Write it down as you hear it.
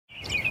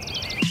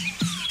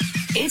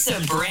It's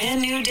a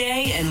brand new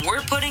day, and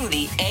we're putting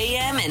the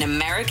AM in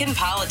American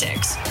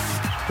politics.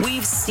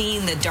 We've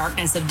seen the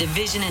darkness of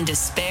division and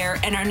despair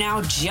and are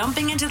now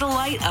jumping into the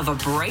light of a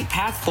bright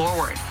path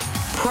forward.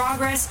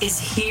 Progress is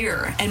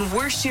here, and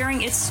we're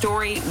sharing its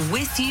story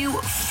with you,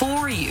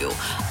 for you,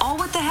 all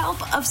with the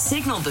help of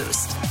Signal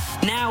Boost.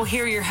 Now,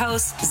 here are your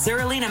hosts,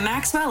 Zerlina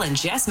Maxwell and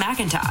Jess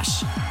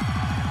McIntosh.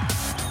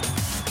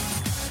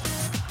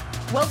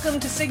 Welcome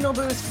to Signal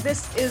Boost.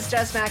 This is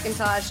Jess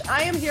McIntosh.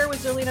 I am here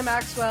with Zerlina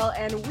Maxwell,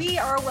 and we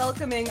are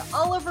welcoming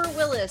Oliver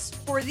Willis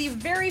for the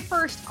very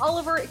first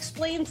Oliver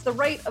Explains the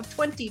Right of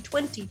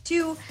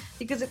 2022,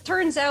 because it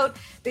turns out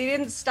they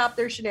didn't stop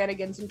their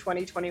shenanigans in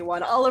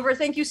 2021. Oliver,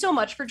 thank you so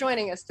much for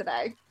joining us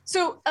today.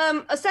 So,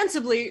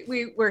 ostensibly,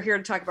 we're here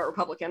to talk about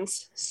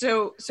Republicans.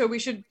 So we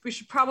should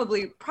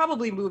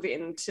probably move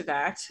into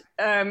that.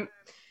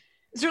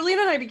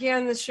 Zerlina and I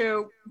began this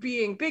show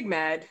being big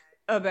mad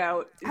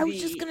about I was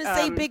just gonna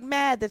say big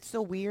mad. That's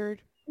so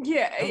weird.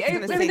 Yeah, I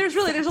mean, there's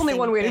only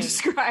one way to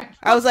describe.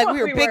 I was like,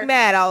 we were big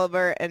mad,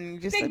 Oliver,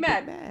 and just big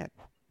mad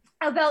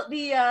about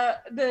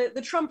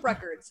the Trump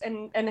records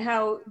and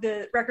how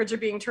the records are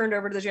being turned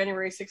over to the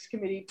January 6th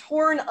committee,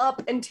 torn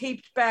up and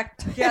taped back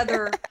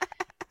together,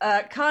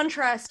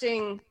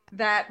 contrasting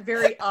that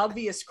very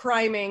obvious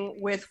criming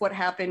with what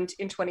happened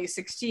in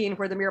 2016,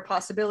 where the mere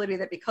possibility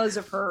that because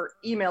of her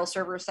email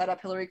server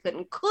setup, Hillary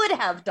Clinton could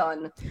have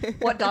done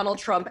what Donald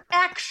Trump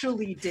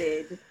actually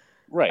did.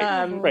 Right.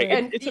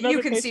 And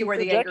you can see where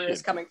the anger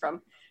is coming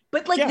from.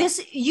 But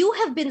this, you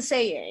have been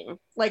saying,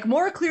 like,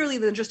 more clearly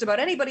than just about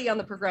anybody on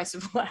the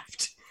progressive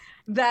left,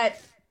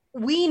 that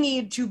we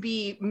need to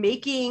be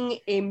making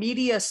a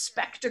media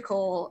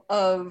spectacle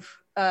of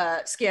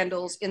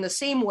scandals in the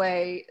same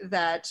way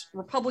that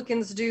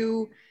Republicans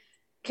do.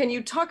 Can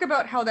you talk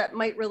about how that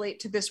might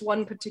relate to this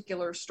one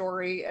particular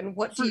story, and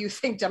what do you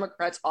think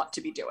Democrats ought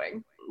to be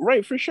doing?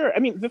 Right, for sure. I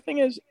mean, the thing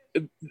is,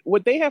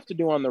 what they have to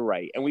do on the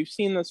right, and we've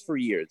seen this for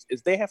years,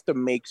 is they have to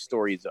make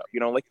stories up. You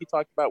know, like you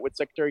talked about with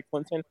Secretary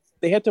Clinton,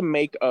 they had to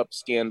make up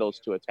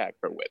scandals to attack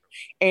her with.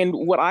 And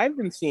what I've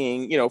been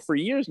seeing, for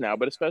years now,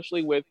 but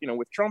especially with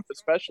Trump,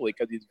 especially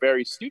because he's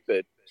very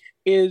stupid,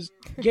 is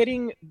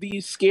getting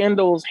these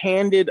scandals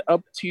handed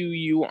up to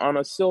you on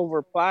a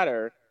silver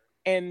platter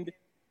and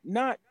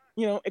not,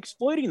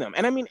 exploiting them.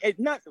 And I mean,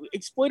 not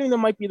exploiting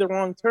them might be the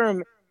wrong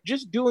term,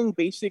 just doing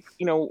basic,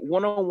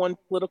 101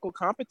 political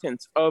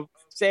competence of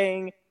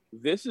saying,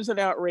 this is an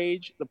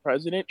outrage. The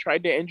president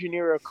tried to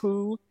engineer a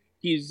coup.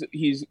 He's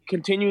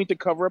continuing to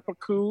cover up a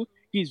coup.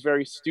 He's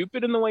very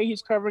stupid in the way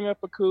he's covering up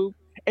a coup,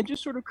 and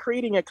just sort of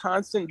creating a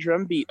constant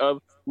drumbeat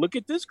of, look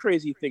at this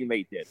crazy thing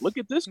they did. Look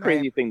at this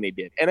crazy thing they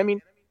did. And I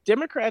mean,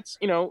 Democrats,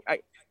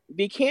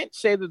 they can't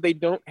say that they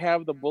don't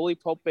have the bully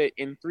pulpit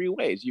in three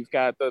ways. You've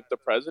got the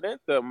president,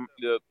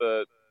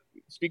 the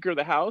Speaker of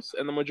the House,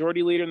 and the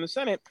Majority Leader in the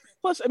Senate.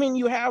 Plus, I mean,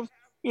 you have,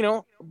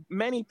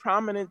 many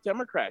prominent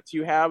Democrats.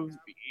 You have,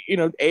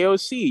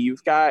 AOC.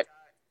 You've got,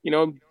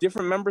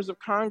 different members of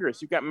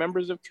Congress. You've got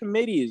members of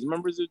committees,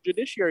 members of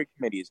judiciary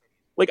committees.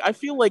 Like, I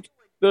feel like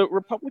the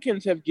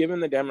Republicans have given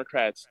the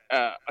Democrats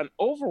an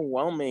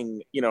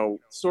overwhelming,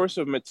 source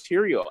of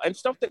material and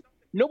stuff that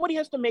nobody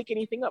has to make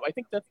anything up. I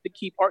think that's the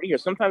key part here.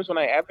 Sometimes when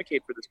I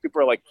advocate for this,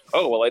 people are like,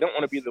 oh, well, I don't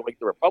want to be like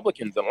the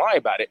Republicans and lie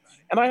about it.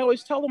 And I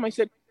always tell them, I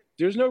said,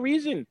 there's no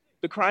reason.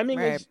 The criming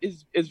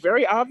is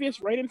very obvious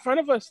right in front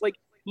of us. Like,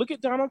 look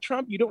at Donald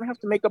Trump. You don't have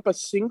to make up a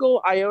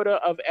single iota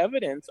of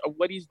evidence of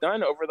what he's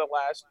done over the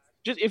last,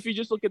 if you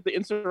just look at the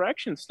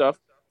insurrection stuff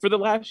for the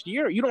last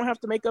year, you don't have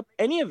to make up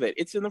any of it.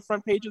 It's in the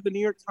front page of the New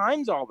York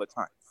Times all the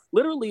time.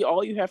 Literally,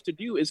 all you have to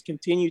do is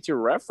continue to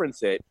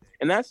reference it.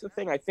 And that's the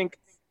thing. I think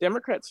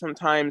Democrats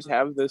sometimes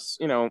have this,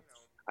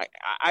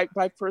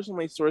 I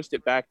personally sourced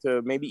it back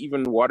to maybe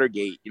even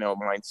Watergate,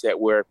 mindset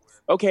where,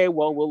 okay,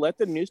 well, we'll let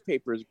the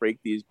newspapers break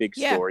these big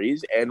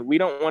stories, and we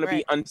don't want to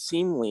be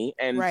unseemly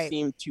and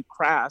seem too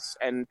crass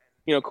and,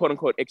 quote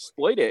unquote,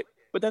 exploit it.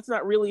 But that's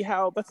not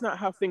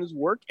how things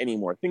work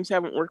anymore. Things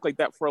haven't worked like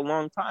that for a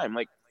long time.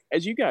 Like,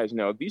 as you guys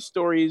know, these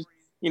stories,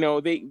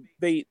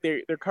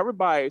 they're covered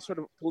by sort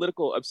of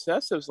political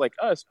obsessives like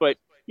us, but,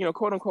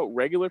 quote unquote,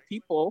 regular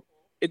people,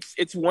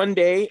 it's one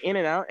day in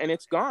and out and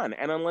it's gone.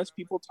 And unless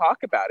people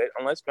talk about it,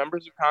 unless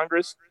members of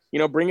Congress,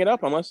 bring it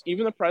up, unless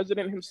even the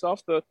president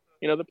himself, the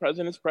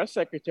president's press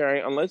secretary,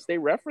 unless they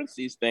reference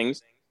these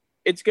things,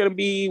 it's going to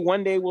be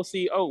one day we'll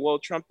see, oh, well,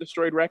 Trump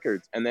destroyed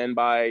records. And then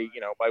by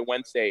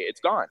Wednesday,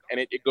 it's gone.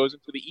 And it goes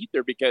into the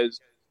ether because,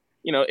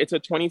 it's a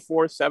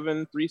 24/7,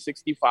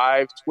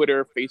 365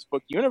 Twitter,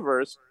 Facebook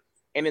universe.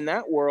 And in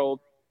that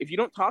world, if you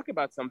don't talk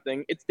about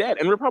something, it's dead.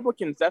 And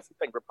Republicans, that's the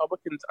thing.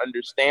 Republicans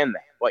understand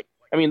that. Like,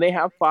 I mean, they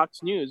have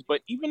Fox News,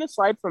 but even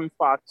aside from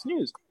Fox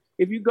News,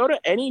 if you go to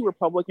any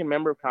Republican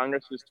member of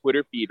Congress's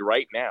Twitter feed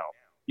right now,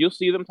 you'll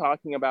see them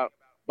talking about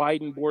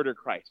Biden border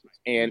crisis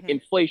and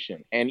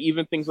inflation, and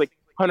even things like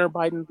Hunter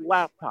Biden's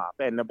laptop,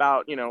 and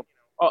about,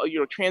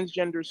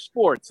 transgender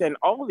sports and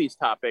all of these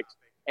topics.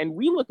 And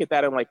we look at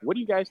that and like, what are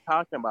you guys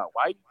talking about?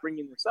 Why are you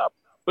bringing this up?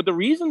 But the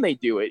reason they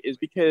do it is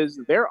because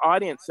their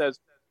audience says,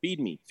 feed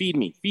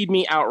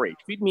me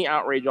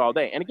outrage all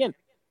day. And again,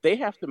 they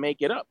have to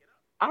make it up.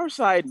 Our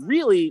side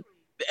really,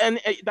 and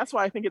that's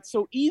why I think it's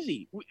so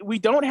easy. We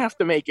don't have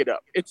to make it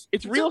up. It's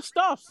real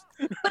stuff.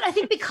 But I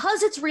think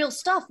because it's real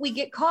stuff, we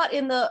get caught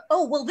in the,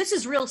 oh, well, this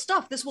is real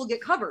stuff. This will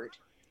get covered.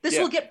 This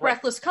will get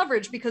breathless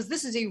coverage because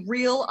this is a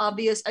real,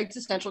 obvious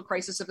existential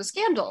crisis of a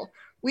scandal.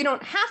 We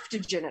don't have to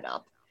gin it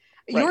up.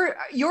 Right.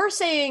 You're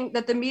saying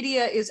that the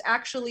media is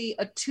actually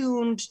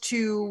attuned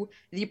to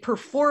the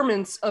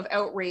performance of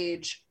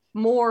outrage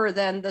more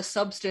than the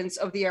substance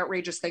of the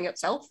outrageous thing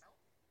itself?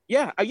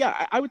 Yeah,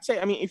 I would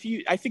say, I mean,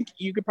 I think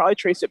you could probably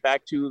trace it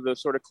back to the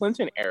sort of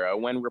Clinton era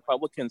when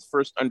Republicans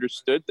first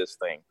understood this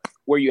thing,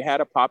 where you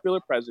had a popular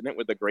president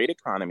with a great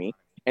economy.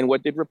 And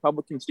what did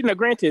Republicans do? Now,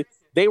 granted,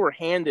 they were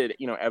handed,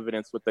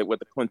 evidence with the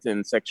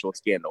Clinton sexual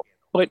scandal.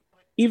 But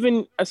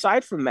even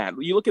aside from that,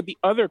 you look at the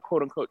other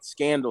quote unquote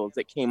scandals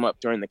that came up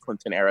during the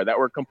Clinton era that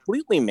were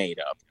completely made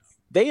up.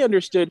 They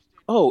understood,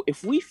 oh,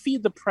 if we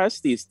feed the press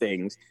these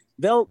things,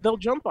 they'll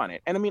jump on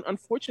it. And I mean,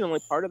 unfortunately,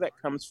 part of that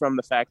comes from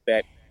the fact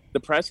that the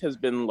press has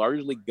been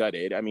largely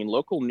gutted. I mean,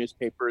 local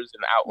newspapers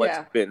and outlets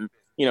have been,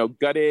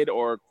 gutted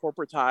or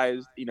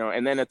corporatized,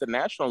 and then at the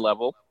national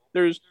level,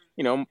 there's,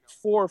 4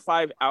 or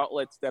 5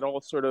 outlets that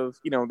all sort of,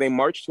 they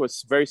march to a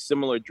very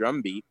similar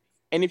drumbeat.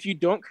 And if you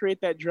don't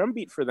create that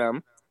drumbeat for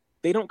them,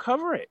 they don't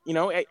cover it.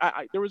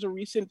 There was a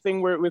recent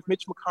thing with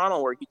Mitch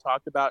McConnell where he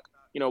talked about,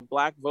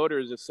 Black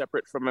voters as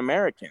separate from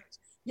Americans.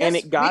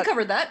 Yes, and we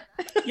covered that.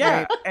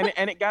 Yeah,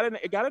 and it got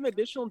an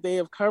additional day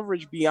of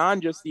coverage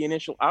beyond just the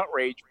initial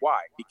outrage.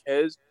 Why?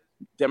 Because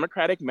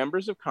Democratic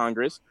members of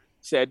Congress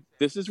said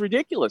this is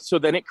ridiculous. So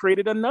then it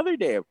created another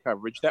day of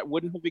coverage that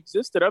wouldn't have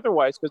existed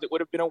otherwise, because it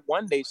would have been a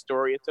 1-day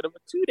story instead of a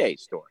 2-day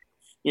story.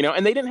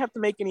 And they didn't have to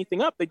make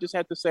anything up. They just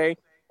had to say,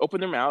 open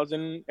their mouths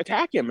and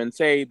attack him and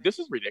say, this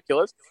is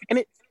ridiculous. And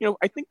it,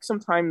 I think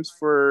sometimes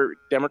for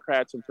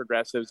Democrats and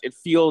progressives, it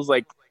feels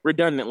like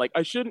redundant. Like,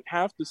 I shouldn't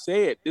have to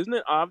say it. Isn't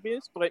it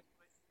obvious? But,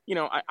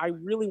 I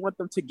really want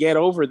them to get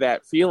over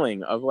that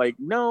feeling of like,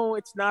 no,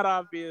 it's not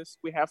obvious.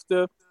 We have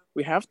to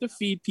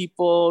feed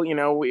people,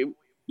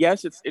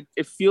 yes,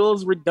 it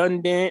feels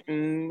redundant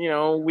and,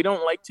 we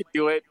don't like to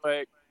do it,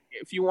 but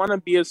if you want to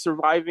be a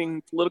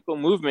surviving political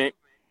movement,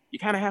 you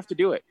kind of have to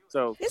do it.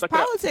 So it's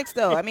politics,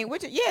 though. I mean,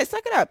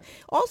 suck it up.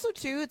 Also,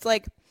 too, it's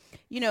like,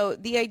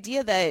 the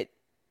idea that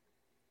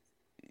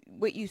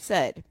what you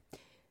said,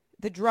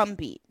 the drum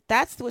beat,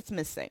 that's what's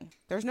missing.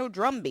 There's no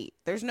drum beat.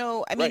 There's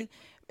no, I mean,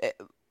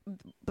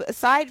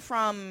 aside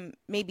from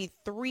maybe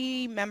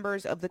 3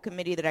 members of the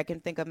committee that I can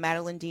think of,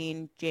 Madeleine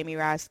Dean, Jamie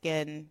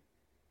Raskin,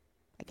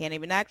 I can't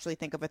even actually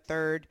think of a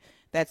third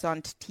that's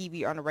on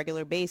TV on a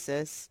regular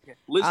basis.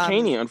 Liz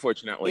Cheney,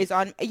 unfortunately, is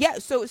on. Yeah,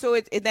 so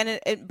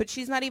but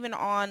she's not even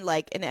on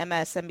like an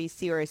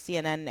MSNBC or a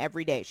CNN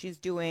every day. She's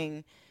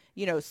doing,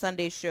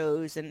 Sunday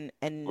shows and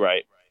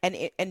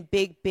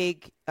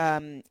big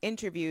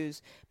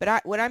interviews.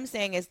 But what I'm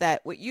saying is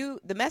that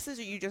the message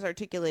that you just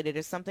articulated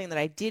is something that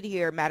I did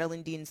hear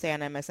Madeleine Dean say on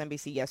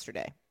MSNBC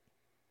yesterday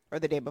or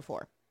the day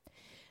before.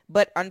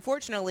 But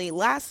unfortunately,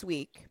 last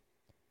week,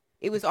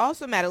 it was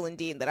also Madeleine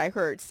Dean that I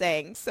heard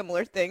saying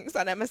similar things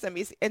on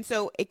MSNBC. And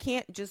so it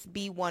can't just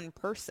be one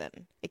person.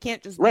 It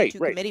can't just be 2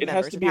 committee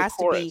members. It has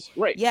to be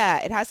right. Yeah,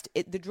 it has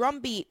to. The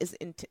drumbeat is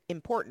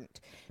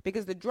important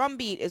because the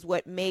drumbeat is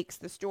what makes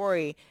the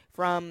story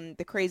from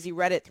the crazy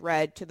Reddit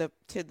thread to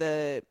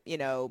the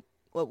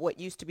what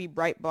used to be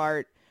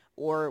Breitbart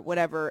or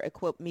whatever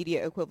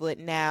media equivalent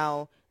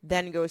now,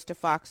 then goes to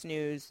Fox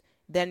News,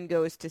 then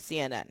goes to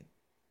CNN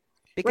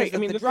because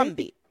of the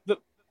drumbeat.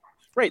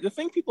 Right. The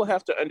thing people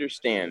have to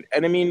understand,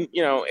 and I mean,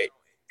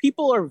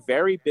 people are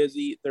very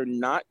busy. They're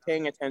not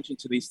paying attention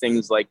to these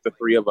things like the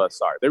 3 of us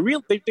are.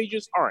 They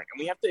just aren't. And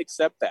we have to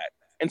accept that.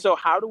 And so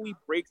how do we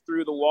break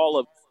through the wall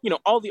of,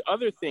 all the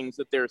other things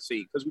that they're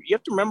seeing? Because you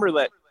have to remember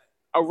that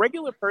a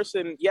regular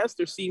person, yes,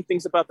 they're seeing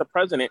things about the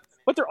president,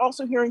 but they're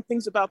also hearing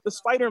things about the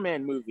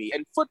Spider-Man movie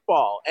and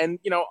football and,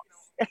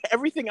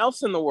 everything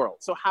else in the world.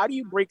 So how do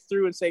you break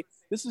through and say,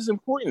 this is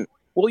important?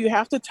 Well, you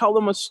have to tell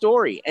them a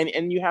story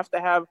and you have to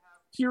have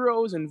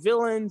heroes and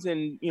villains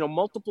and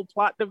multiple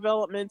plot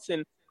developments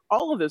and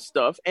all of this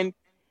stuff. And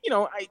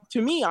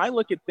to me, I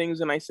look at things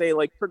and I say,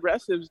 like,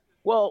 progressives,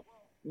 well,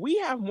 we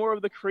have more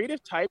of the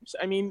creative types.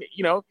 I mean,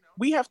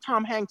 we have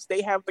Tom Hanks,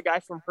 they have the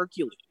guy from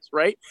Hercules,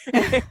 right?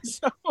 And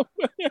so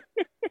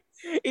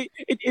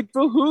it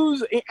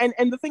behooves,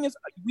 and the thing is,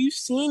 we've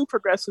seen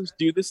progressives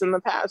do this in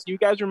the past. You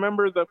guys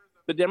remember the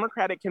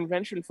Democratic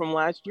convention from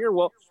last year?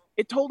 Well,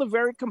 it told a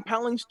very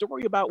compelling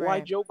story about why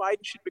Joe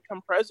Biden should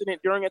become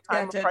president during a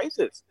time of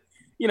crisis.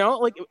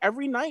 Like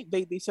every night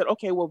they said,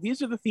 okay, well,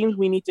 these are the themes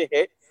we need to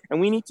hit. And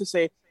we need to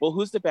say, well,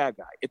 who's the bad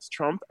guy? It's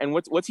Trump. And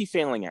what's he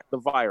failing at? The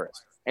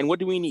virus. And what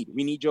do we need?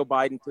 We need Joe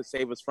Biden to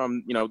save us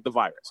from, the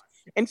virus.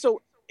 And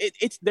so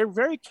they're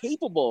very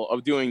capable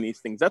of doing these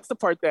things. That's the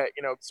part that,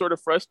 sort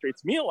of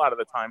frustrates me a lot of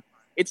the time.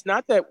 It's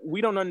not that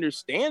we don't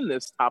understand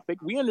this topic.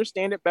 We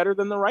understand it better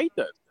than the right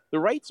does. The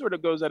right sort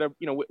of goes at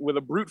with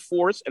a brute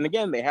force. And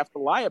again, they have to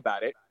lie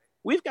about it.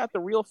 we've got the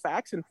real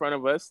facts in front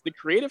of us. The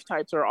creative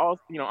types are all,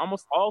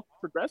 almost all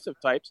progressive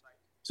types.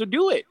 So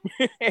do it.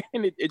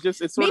 And it's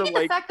sort maybe of the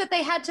like, fact that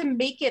they had to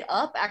make it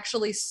up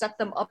actually set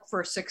them up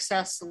for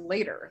success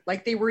later.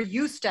 Like they were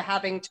used to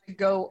having to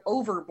go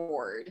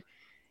overboard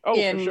for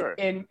in sure.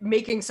 in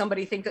making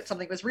somebody think that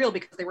something was real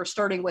because they were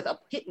starting with a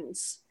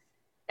pittance.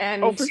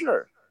 And for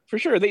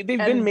sure. They've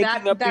been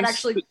making up that these...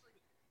 actually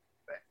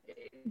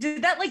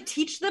did that like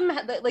teach them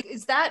like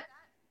is that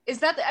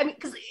I mean,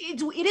 because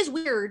it is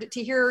weird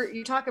to hear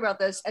you talk about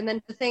this and then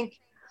to think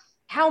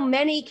how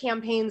many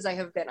campaigns I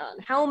have been on,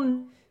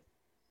 how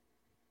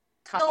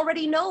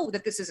already know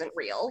that this isn't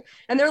real,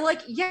 and they're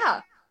like, yeah,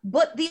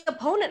 but the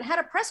opponent had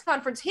a press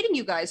conference hitting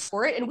you guys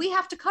for it, and we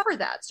have to cover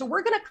that, so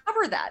we're going to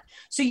cover that,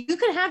 so you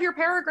can have your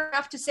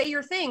paragraph to say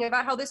your thing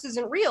about how this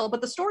isn't real,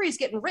 but the story's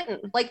getting written.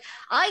 Like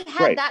I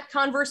had that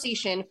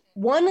conversation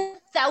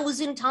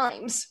 1,000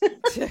 times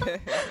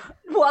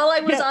while I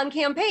was on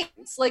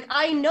campaigns. Like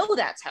I know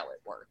that's how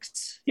it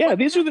works. Yeah,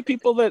 these are the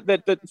people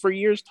that for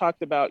years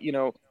talked about,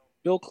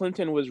 Bill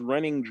Clinton was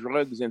running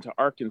drugs into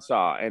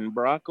Arkansas, and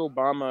Barack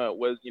Obama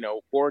was,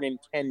 born in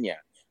Kenya,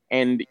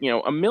 and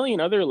a million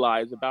other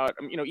lies about,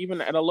 even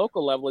at a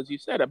local level, as you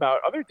said, about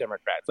other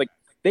Democrats. Like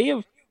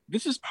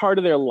this is part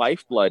of their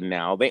lifeblood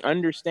now. They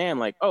understand,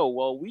 like, oh,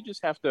 well, we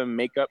just have to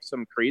make up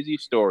some crazy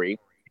story,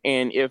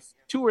 and if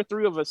 2 or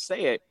 3 of us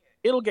say it,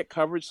 it'll get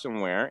coverage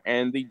somewhere,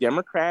 and the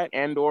Democrat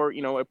and or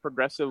a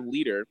progressive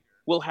leader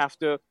will have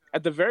to,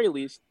 at the very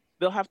least,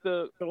 they'll have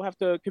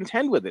to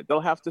contend with it.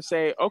 They'll have to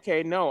say,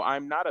 okay, no,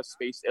 I'm not a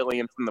space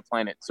alien from the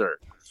planet Zerg.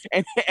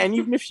 And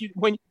even if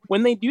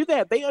when they do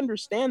that, they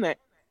understand that,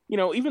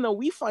 even though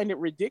we find it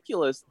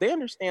ridiculous, they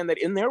understand that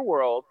in their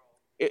world,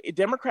 a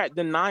Democrat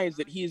denies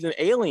that he's an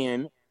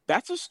alien.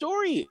 That's a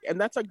story, and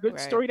that's a good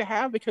story to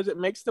have because it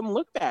makes them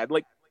look bad.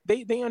 Like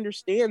they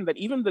understand that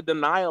even the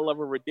denial of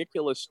a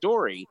ridiculous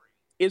story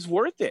is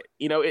worth it.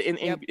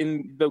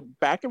 In the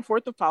back and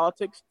forth of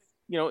politics,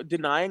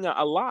 denying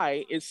a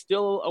lie is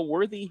still a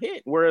worthy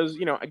hit. Whereas,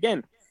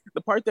 again,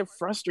 the part that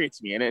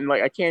frustrates me, and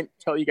like I can't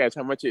tell you guys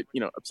how much it,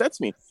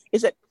 upsets me,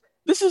 is that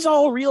this is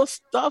all real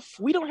stuff.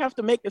 We don't have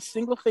to make a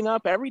single thing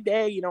up every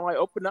day. I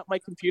open up my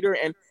computer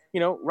and,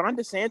 Ron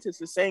DeSantis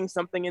is saying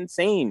something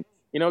insane.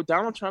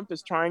 Donald Trump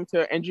is trying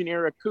to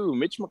engineer a coup.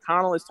 Mitch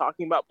McConnell is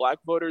talking about black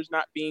voters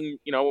not being,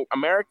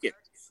 American.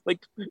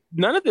 Like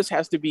none of this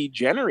has to be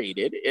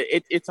generated.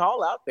 It's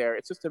all out there.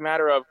 It's just a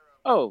matter of,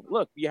 oh,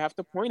 look, you have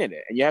to point at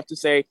it and you have to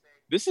say,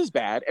 this is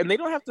bad. And they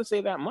don't have to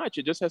say that much.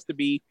 It just has to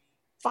be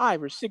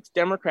 5 or 6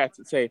 Democrats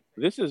that say,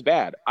 this is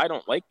bad. I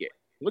don't like it.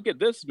 Look at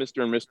this,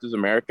 Mr. and Mrs.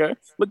 America.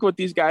 Look what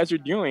these guys are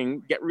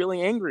doing. Get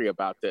really angry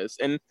about this.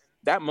 And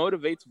that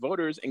motivates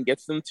voters and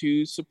gets them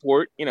to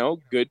support,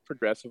 good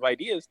progressive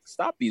ideas to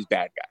stop these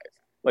bad guys.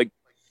 Like,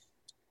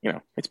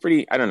 it's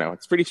pretty, I don't know.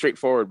 It's pretty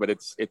straightforward, but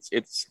it's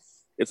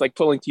like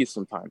pulling teeth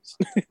sometimes.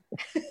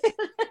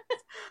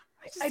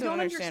 I don't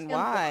understand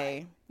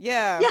why.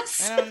 Yeah.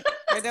 Yes.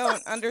 I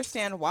don't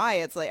understand why.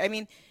 It's like, I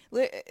mean,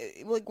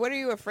 like, what are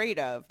you afraid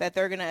of? That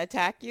they're going to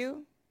attack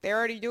you? They're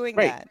already doing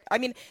that. I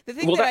mean, the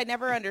thing that I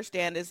never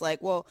understand is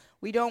like, well,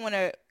 we don't want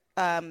to,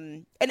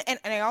 and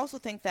I also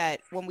think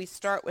that when we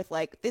start with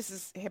like, this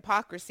is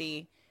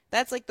hypocrisy,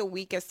 that's like the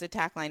weakest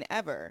attack line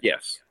ever.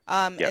 Yes.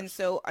 And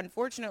so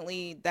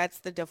unfortunately, that's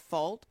the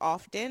default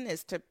often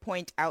is to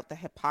point out the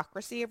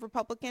hypocrisy of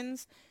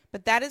Republicans,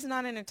 but that is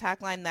not an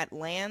attack line that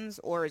lands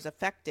or is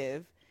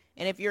effective.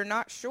 And if you're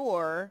not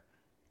sure,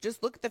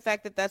 just look at the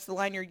fact that that's the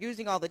line you're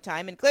using all the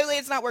time, and clearly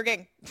it's not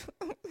working.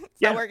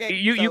 Not working.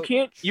 You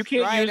can't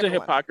use a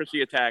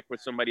hypocrisy attack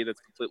with somebody that's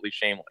completely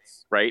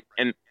shameless, right?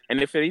 And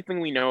if anything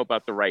we know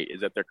about the right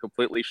is that they're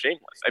completely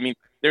shameless. I mean,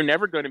 they're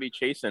never going to be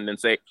chastened and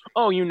say,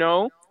 oh,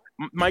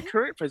 my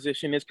current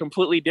position is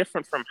completely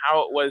different from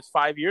how it was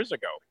 5 years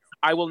ago.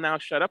 I will now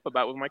shut up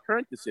about my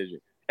current decision.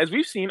 As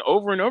we've seen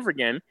over and over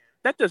again,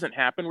 that doesn't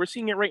happen. We're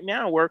seeing it right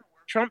now where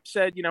Trump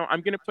said,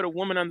 I'm going to put a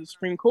woman on the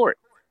Supreme Court.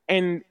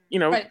 And,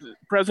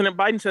 President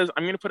Biden says,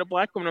 I'm going to put a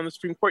black woman on the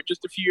Supreme Court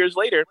just a few years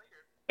later.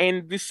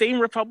 And the same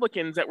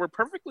Republicans that were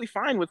perfectly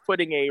fine with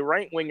putting a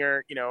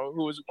right-winger,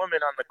 who was a woman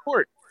on the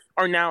court,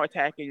 are now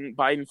attacking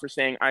Biden for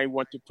saying, I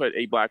want to put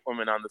a black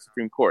woman on the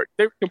Supreme Court.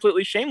 They're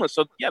completely shameless.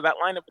 So, yeah, that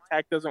line of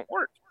attack doesn't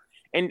work.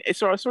 And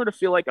so I sort of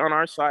feel like on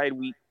our side,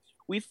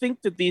 we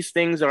think that these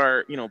things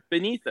are,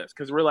 beneath us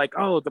because we're like,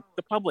 oh,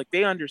 the public,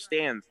 they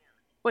understand.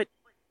 But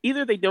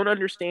either they don't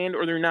understand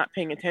or they're not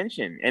paying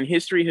attention. And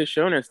history has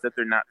shown us that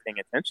they're not paying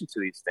attention to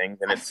these things.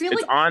 And it's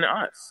on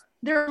us.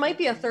 There might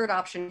be a third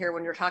option here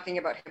when you're talking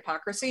about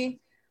hypocrisy,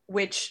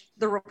 which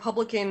the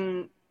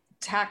Republican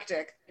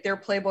tactic, their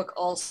playbook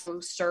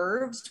also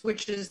serves,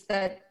 which is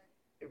that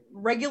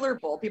regular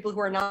people who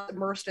are not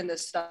immersed in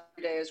this stuff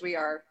today as we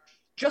are,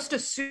 just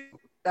assume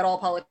that all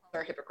politicians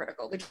are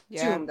hypocritical. They just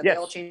assume that they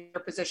all change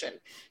their position.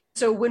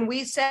 So when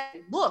we said,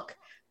 look,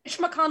 Mitch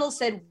McConnell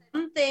said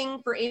one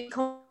thing for Amy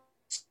Coney,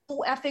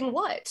 effing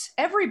what?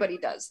 Everybody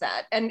does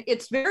that. And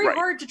it's very Right.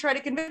 hard to try to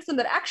convince them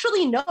that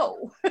actually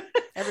no.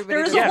 Everybody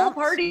There is does a whole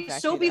exactly party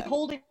so that.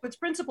 beholden to its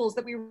principles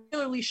that we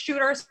regularly shoot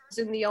ourselves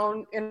in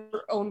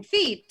our own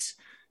feet,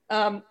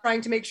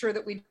 trying to make sure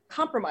that we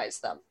compromise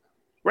them.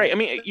 Right. I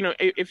mean,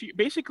 if you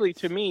basically,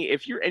 to me,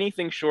 if you're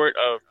anything short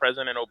of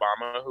President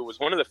Obama, who was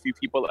one of the few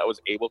people that was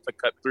able to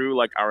cut through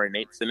like our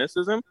innate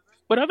cynicism,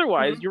 but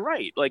otherwise, you're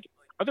right. Like,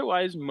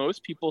 otherwise,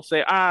 most people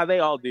say, they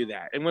all do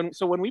that. And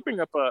when we bring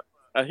up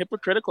a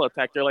hypocritical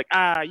attack, they're like,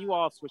 you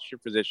all switched your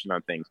position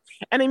on things.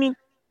 And I mean,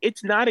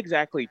 it's not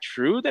exactly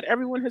true that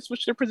everyone has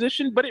switched their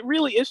position, but it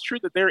really is true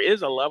that there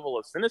is a level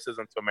of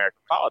cynicism to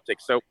American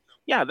politics. So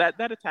yeah,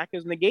 that attack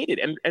is negated.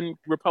 And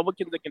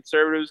Republicans and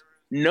conservatives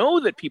know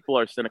that people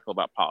are cynical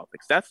about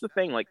politics. That's the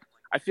thing. Like,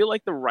 I feel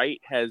like the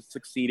right has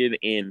succeeded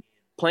in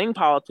playing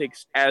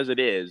politics as it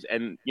is.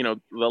 And, the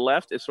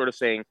left is sort of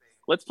saying,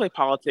 let's play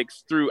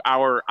politics through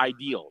our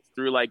ideals,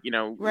 through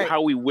Right.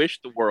 how we wish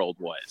the world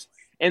was.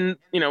 And,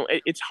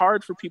 it's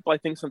hard for people, I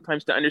think,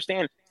 sometimes to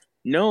understand,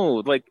 no,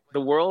 like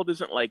the world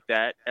isn't like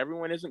that.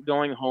 Everyone isn't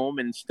going home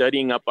and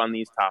studying up on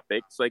these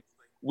topics. Like,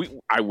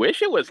 I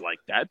wish it was like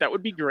that. That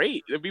would be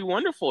great. It'd be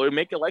wonderful. It would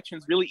make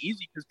elections really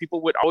easy because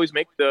people would always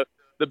make the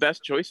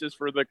best choices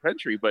for the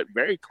country. But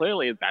very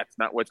clearly, that's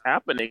not what's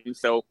happening.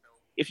 So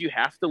if you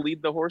have to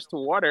lead the horse to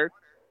water,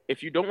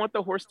 if you don't want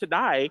the horse to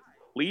die,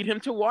 lead him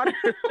to water.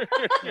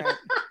 Right.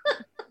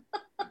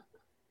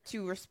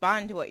 To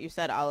respond to what you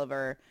said,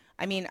 Oliver,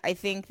 I mean, I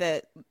think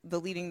that the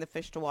leading the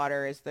fish to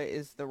water is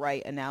the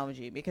right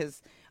analogy,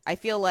 because I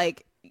feel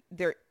like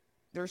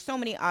there's so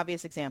many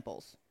obvious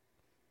examples.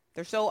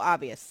 They're so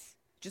obvious.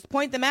 Just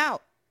point them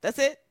out. That's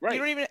it. Right. You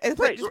don't even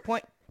Right. just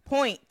point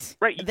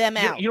Right. them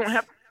out.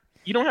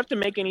 You don't have to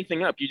make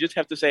anything up. You just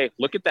have to say,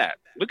 look at that.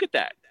 Look at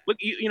that. Look,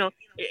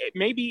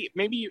 maybe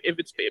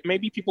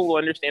people will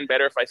understand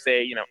better if I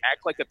say,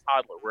 act like a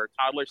toddler, where a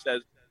toddler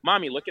says,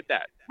 "Mommy, look at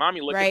that.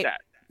 Mommy, look Right. at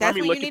that. That's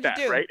Mommy, what look you at need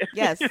to that." do. Right?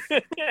 Yes.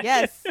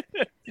 Yes.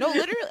 No,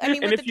 literally. I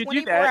mean, And with if the you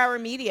do that- 24-hour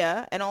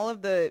media and all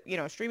of the,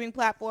 streaming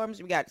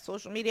platforms, we got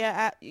social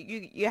media.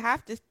 You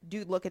have to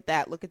look at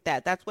that. Look at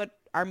that. That's what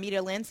our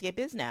media landscape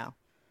is now.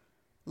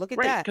 Look at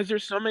Right, that. because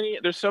there's so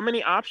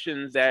many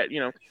options that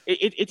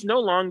it's no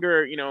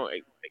longer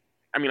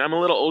I mean, I'm a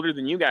little older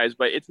than you guys,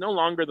 but it's no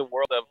longer the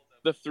world of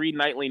the 3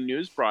 nightly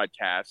news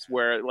broadcasts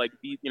where like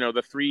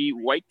the 3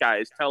 white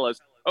guys tell us,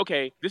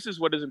 okay, this is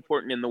what is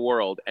important in the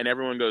world, and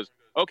everyone goes,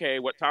 okay,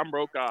 what Tom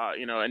Brokaw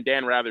and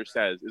Dan Rather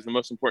says is the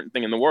most important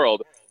thing in the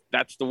world.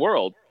 That's the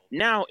world.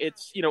 Now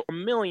it's a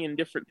million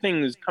different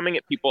things coming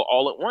at people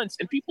all at once,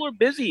 and people are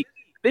busy.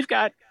 They've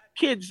got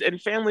kids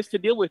and families to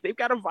deal with. They've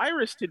got a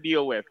virus to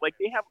deal with. Like,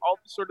 they have all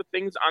these sort of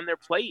things on their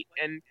plate.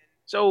 And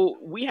so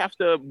we have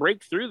to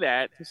break through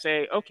that to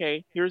say,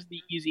 okay, here's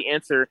the easy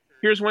answer.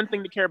 Here's one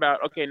thing to care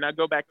about. Okay, now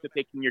go back to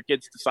taking your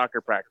kids to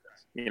soccer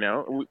practice.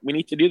 We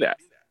need to do that.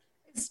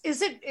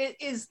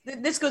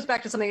 This goes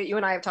back to something that you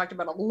and I have talked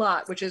about a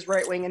lot, which is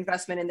right-wing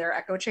investment in their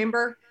echo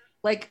chamber.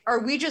 Like, are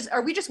we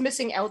just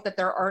missing out that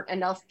there aren't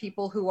enough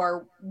people who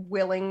are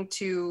willing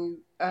to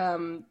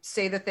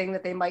say the thing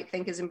that they might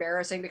think is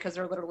embarrassing because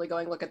they're literally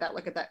going, look at that,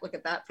 look at that, look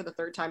at that for the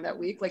 3rd time that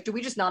week? Like, do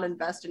we just not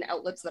invest in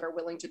outlets that are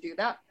willing to do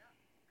that?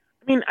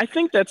 I mean, I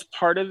think that's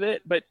part of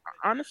it, but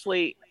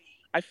honestly,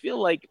 I feel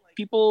like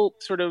people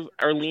sort of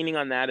are leaning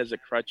on that as a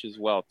crutch as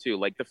well, too.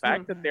 Like, the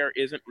fact that there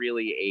isn't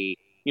really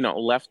a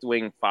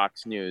left-wing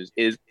Fox News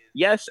is,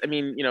 yes, I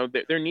mean,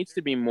 there needs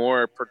to be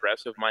more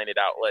progressive-minded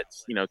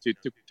outlets,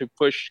 to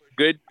push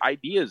good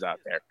ideas out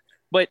there.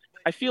 But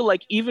I feel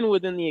like even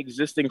within the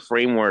existing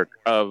framework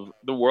of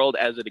the world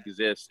as it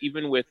exists,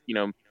 even with,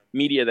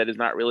 media that is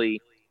not really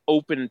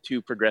open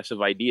to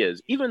progressive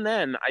ideas, even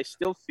then, I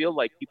still feel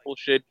like people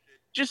should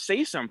just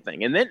say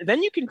something. And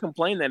then you can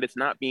complain that it's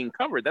not being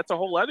covered. That's a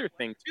whole other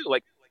thing, too.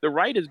 Like, the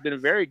right has been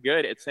very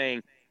good at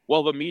saying,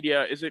 well, the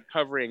media isn't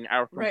covering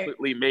our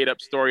completely made up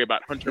story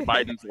about Hunter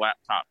Biden's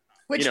laptop.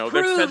 Which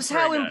proves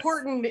how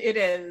important it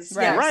is.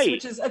 Right. Yes, Right.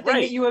 Which is a thing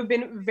that you have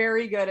been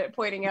very good at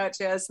pointing out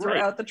to us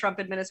throughout the Trump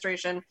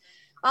administration.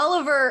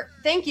 Oliver,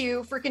 thank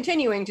you for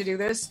continuing to do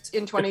this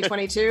in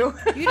 2022.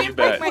 You didn't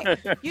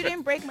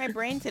break my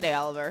brain today,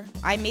 Oliver.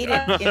 I made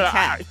it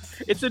intact.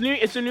 It's a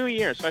new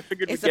year, so I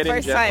figured It's we'd the get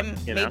first in time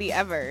gently, maybe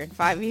ever in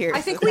 5 years.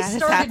 I think that we has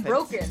started happened.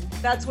 broken.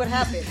 That's what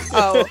happened.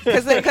 Oh,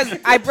 because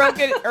I broke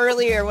it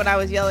earlier when I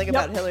was yelling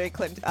about Hillary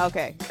Clinton.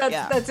 Okay,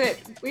 That's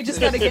it. We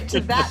just got to get to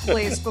that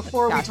place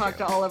before we talk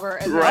to Oliver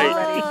and we're Right.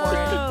 ready for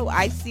it. Oh,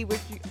 I see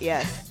what you.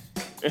 Yes.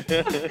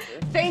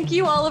 Thank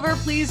you, Oliver.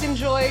 Please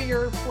enjoy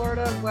your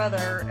Florida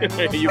weather. And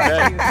we'll You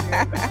talk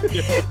bet. to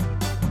you soon.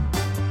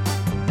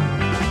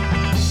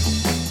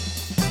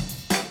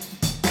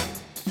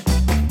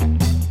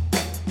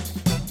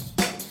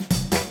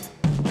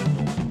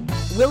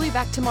 We'll be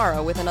back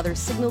tomorrow with another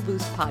Signal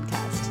Boost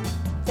podcast.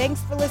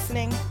 Thanks for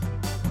listening.